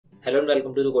Hello and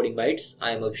welcome to the Coding Bytes.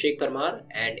 I am Abhishek Parmar,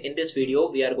 and in this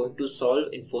video we are going to solve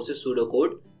Infosys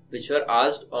pseudocode which were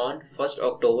asked on 1st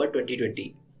October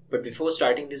 2020. But before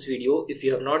starting this video, if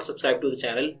you have not subscribed to the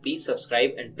channel, please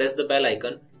subscribe and press the bell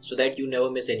icon so that you never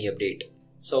miss any update.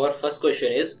 So our first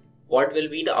question is, what will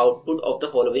be the output of the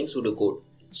following pseudocode?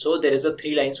 So there is a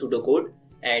 3-line pseudocode,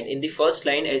 and in the first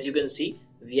line, as you can see,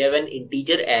 we have an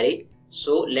integer array.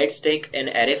 So let's take an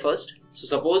array first. So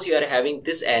suppose you are having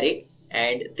this array,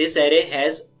 and this array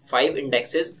has 5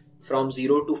 indexes from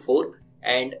 0 to 4,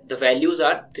 and the values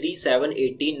are 3, 7,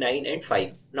 18, 9 and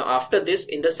 5. Now after this,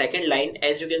 in the second line,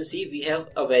 as you can see, we have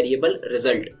a variable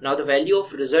result. Now the value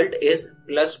of result is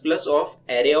plus plus of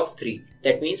array of 3.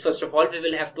 That means first of all we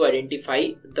will have to identify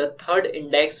the third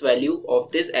index value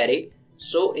of this array.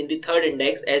 So in the third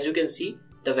index, as you can see,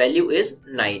 the value is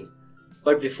 9.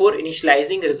 But before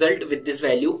initializing result with this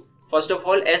value, first of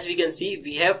all, as we can see,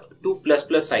 we have 2 plus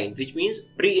plus sign, which means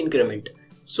pre-increment.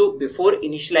 So before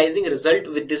initializing result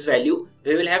with this value,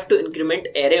 we will have to increment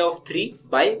array of 3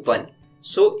 by 1.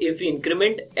 So if we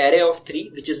increment array of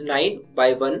 3, which is 9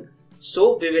 by 1,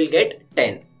 so we will get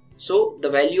 10. So the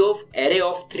value of array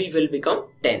of 3 will become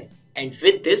 10. And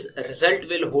with this, result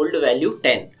will hold value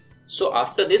 10. So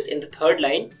after this, in the third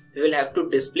line, we will have to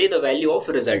display the value of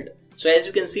result. So as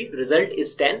you can see, result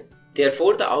is 10.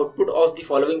 Therefore, the output of the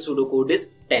following pseudocode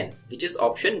is 10, which is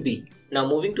option B. Now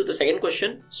moving to the second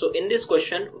question. So in this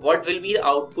question, what will be the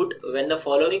output when the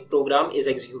following program is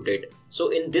executed? So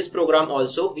in this program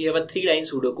also, we have a 3-line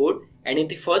pseudocode, and in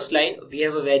the first line, we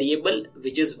have a variable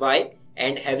which is y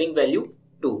and having value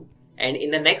 2. And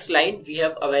in the next line, we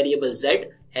have a variable z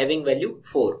having value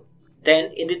 4.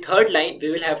 Then in the third line, we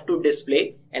will have to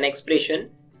display an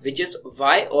expression which is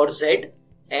y or z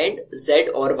and z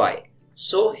or y.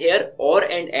 So here OR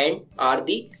and are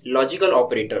the logical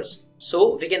operators.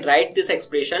 So we can write this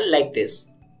expression like this.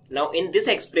 Now in this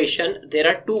expression, there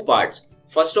are 2 parts.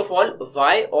 First of all,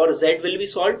 y or z will be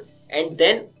solved, and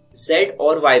then z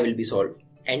or y will be solved.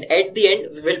 And at the end,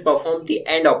 we will perform the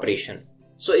AND operation.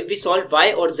 So if we solve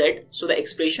y or z, so the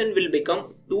expression will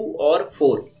become 2 or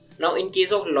 4. Now in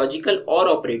case of logical OR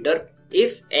operator,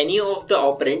 if any of the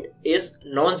operand is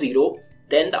non-zero,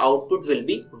 then the output will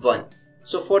be 1.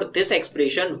 So for this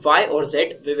expression y or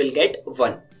z, we will get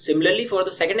 1. Similarly, for the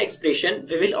second expression,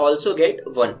 we will also get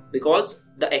 1 because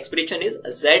the expression is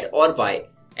z or y,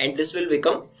 and this will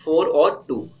become 4 or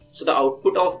 2. So the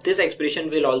output of this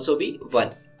expression will also be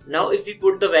 1. Now if we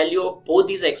put the value of both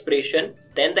these expressions,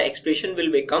 then the expression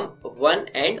will become 1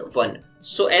 and 1.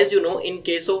 So as you know, in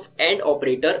case of AND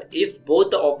operator, if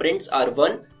both the operands are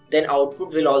 1, then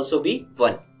output will also be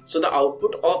 1. So the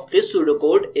output of this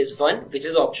pseudocode is 1, which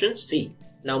is option C.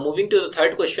 Now moving to the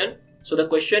third question. So the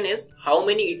question is, how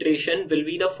many iterations will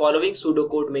be the following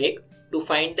pseudocode make to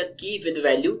find the key with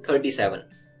value 37?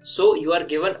 So you are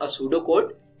given a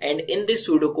pseudocode, and in this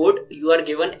pseudocode you are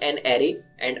given an array,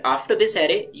 and after this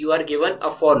array you are given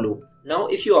a for loop. Now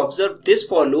if you observe this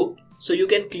for loop, so you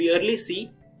can clearly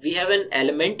see we have an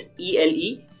element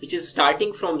ELE which is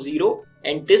starting from 0,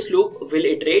 and this loop will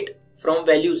iterate from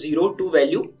value 0 to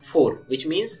value 4, which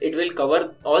means it will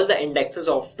cover all the indexes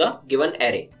of the given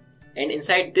array. And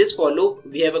inside this for loop,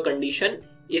 we have a condition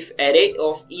if array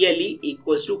of ELE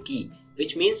equals to key,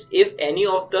 which means if any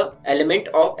of the element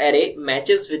of array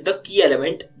matches with the key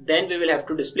element, then we will have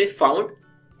to display found,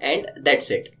 and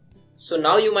that's it. So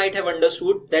now you might have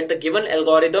understood that the given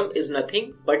algorithm is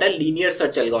nothing but a linear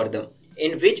search algorithm,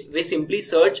 in which we simply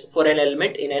search for an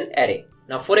element in an array.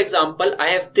 Now for example, I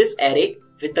have this array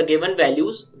with the given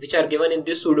values which are given in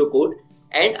this pseudocode,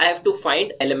 and I have to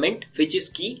find element which is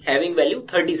key having value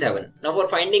 37. Now for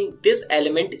finding this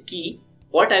element key,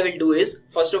 what I will do is,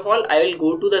 first of all, I will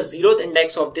go to the 0th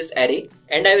index of this array,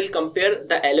 and I will compare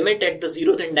the element at the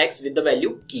 0th index with the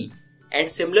value key. And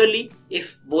similarly,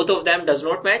 if both of them does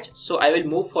not match, so I will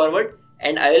move forward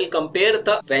and I will compare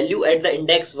the value at the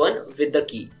index 1 with the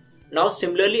key. Now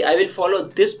similarly, I will follow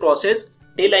this process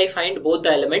till I find both the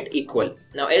element equal.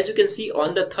 Now as you can see,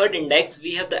 on the third index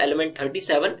we have the element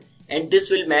 37, and this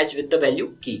will match with the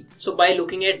value key. So by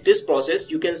looking at this process,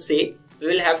 you can say we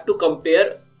will have to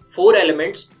compare 4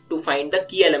 elements to find the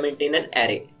key element in an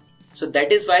array. So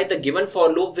that is why the given for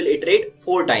loop will iterate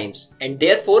 4 times, and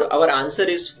therefore our answer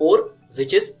is 4,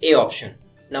 which is A option.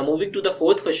 Now moving to the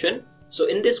fourth question. So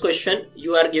in this question,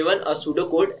 you are given a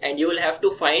pseudocode, and you will have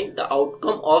to find the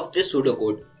outcome of this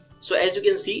pseudocode. So as you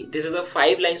can see, this is a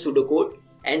 5-line pseudocode,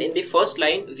 and in the first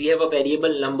line we have a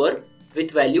variable number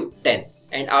with value 10,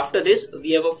 and after this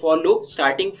we have a for loop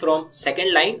starting from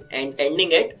 2nd line and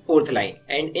ending at 4th line,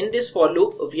 and in this for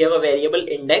loop we have a variable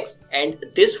index, and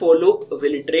this for loop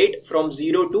will iterate from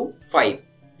 0 to 5,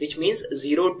 which means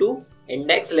 0 to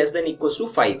index less than equals to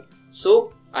 5.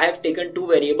 So I have taken two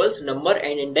variables, number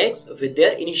and index, with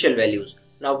their initial values.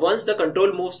 Now once the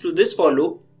control moves to this for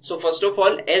loop, so first of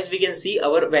all, as we can see,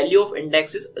 our value of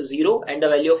index is 0 and the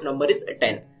value of number is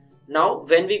 10. Now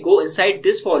when we go inside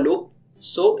this for loop,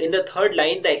 so in the third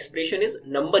line the expression is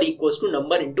number equals to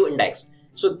number into index.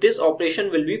 So this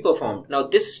operation will be performed. Now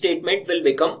this statement will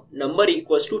become number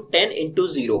equals to 10 into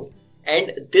 0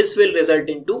 and this will result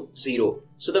into 0.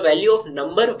 So the value of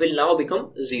number will now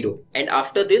become 0, and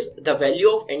after this the value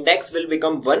of index will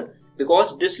become 1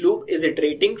 because this loop is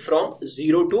iterating from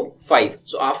 0 to 5.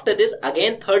 So after this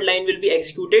again third line will be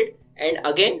executed and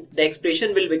again the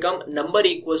expression will become number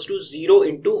equals to 0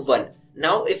 into 1.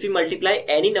 Now if we multiply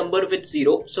any number with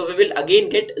 0, so we will again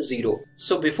get 0.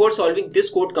 So before solving this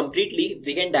code completely,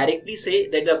 we can directly say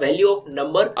that the value of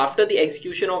number after the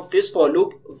execution of this for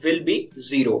loop will be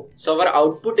 0. So our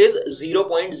output is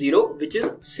 0.0, which is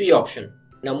C option.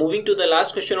 Now moving to the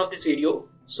last question of this video.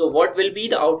 So what will be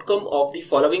the outcome of the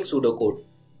following pseudocode?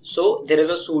 So there is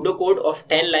a pseudocode of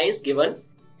 10 lines given,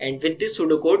 and with this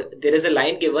pseudocode there is a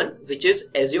line given which is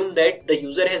assume that the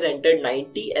user has entered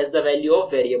 90 as the value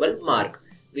of variable mark,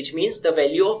 which means the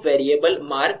value of variable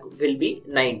mark will be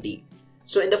 90.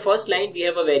 So in the first line we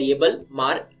have a variable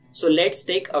mark. So let's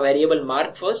take a variable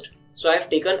mark first. So I have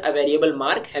taken a variable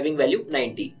mark having value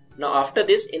 90. Now after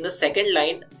this in the second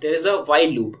line there is a while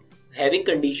loop having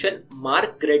condition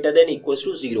mark greater than equals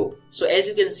to 0. So as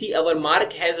you can see, our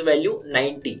mark has value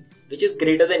 90 which is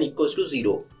greater than equals to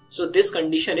 0. So this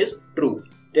condition is true.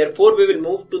 Therefore we will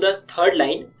move to the third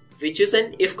line, which is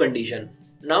an if condition.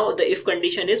 Now the if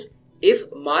condition is if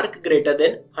mark greater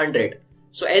than 100.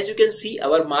 So as you can see,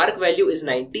 our mark value is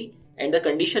 90 and the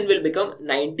condition will become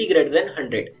 90 greater than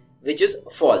 100, which is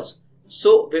false.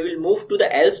 So we will move to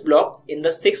the else block in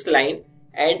the sixth line,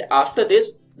 and after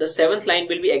this the seventh line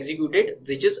will be executed,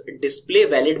 which is display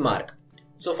valid mark.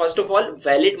 So first of all,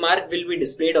 valid mark will be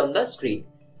displayed on the screen.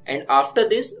 And after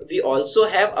this we also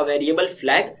have a variable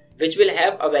flag which will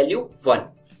have a value 1.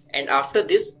 And after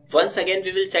this once again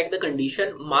we will check the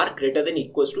condition mark greater than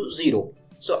equals to 0.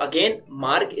 So again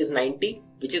mark is 90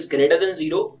 which is greater than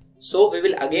 0. So we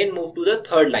will again move to the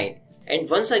third line, and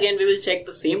once again we will check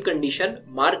the same condition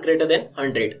mark greater than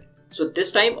 100. So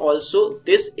this time also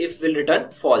this if will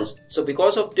return false. So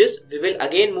because of this we will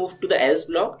again move to the else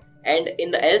block, and in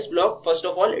the else block first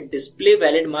of all display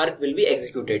valid mark will be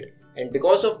executed. And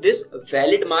because of this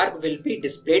valid mark will be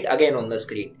displayed again on the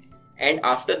screen, and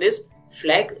after this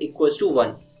flag equals to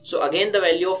 1. So again the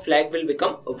value of flag will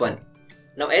become 1.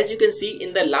 Now as you can see,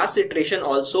 in the last iteration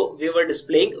also we were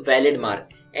displaying valid mark,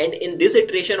 and in this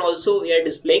iteration also we are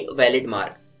displaying valid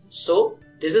mark. So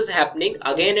this is happening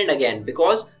again and again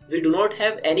because we do not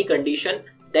have any condition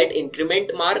that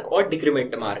increment mark or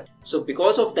decrement mark. So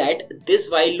because of that this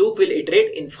while loop will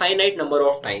iterate infinite number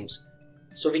of times.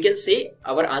 So we can say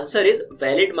our answer is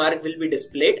valid mark will be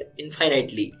displayed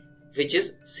infinitely, which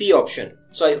is C option.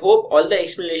 So I hope all the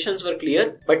explanations were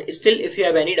clear, but still if you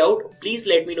have any doubt, please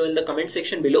let me know in the comment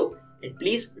section below, and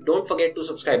please don't forget to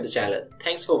subscribe the channel.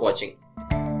 Thanks for watching.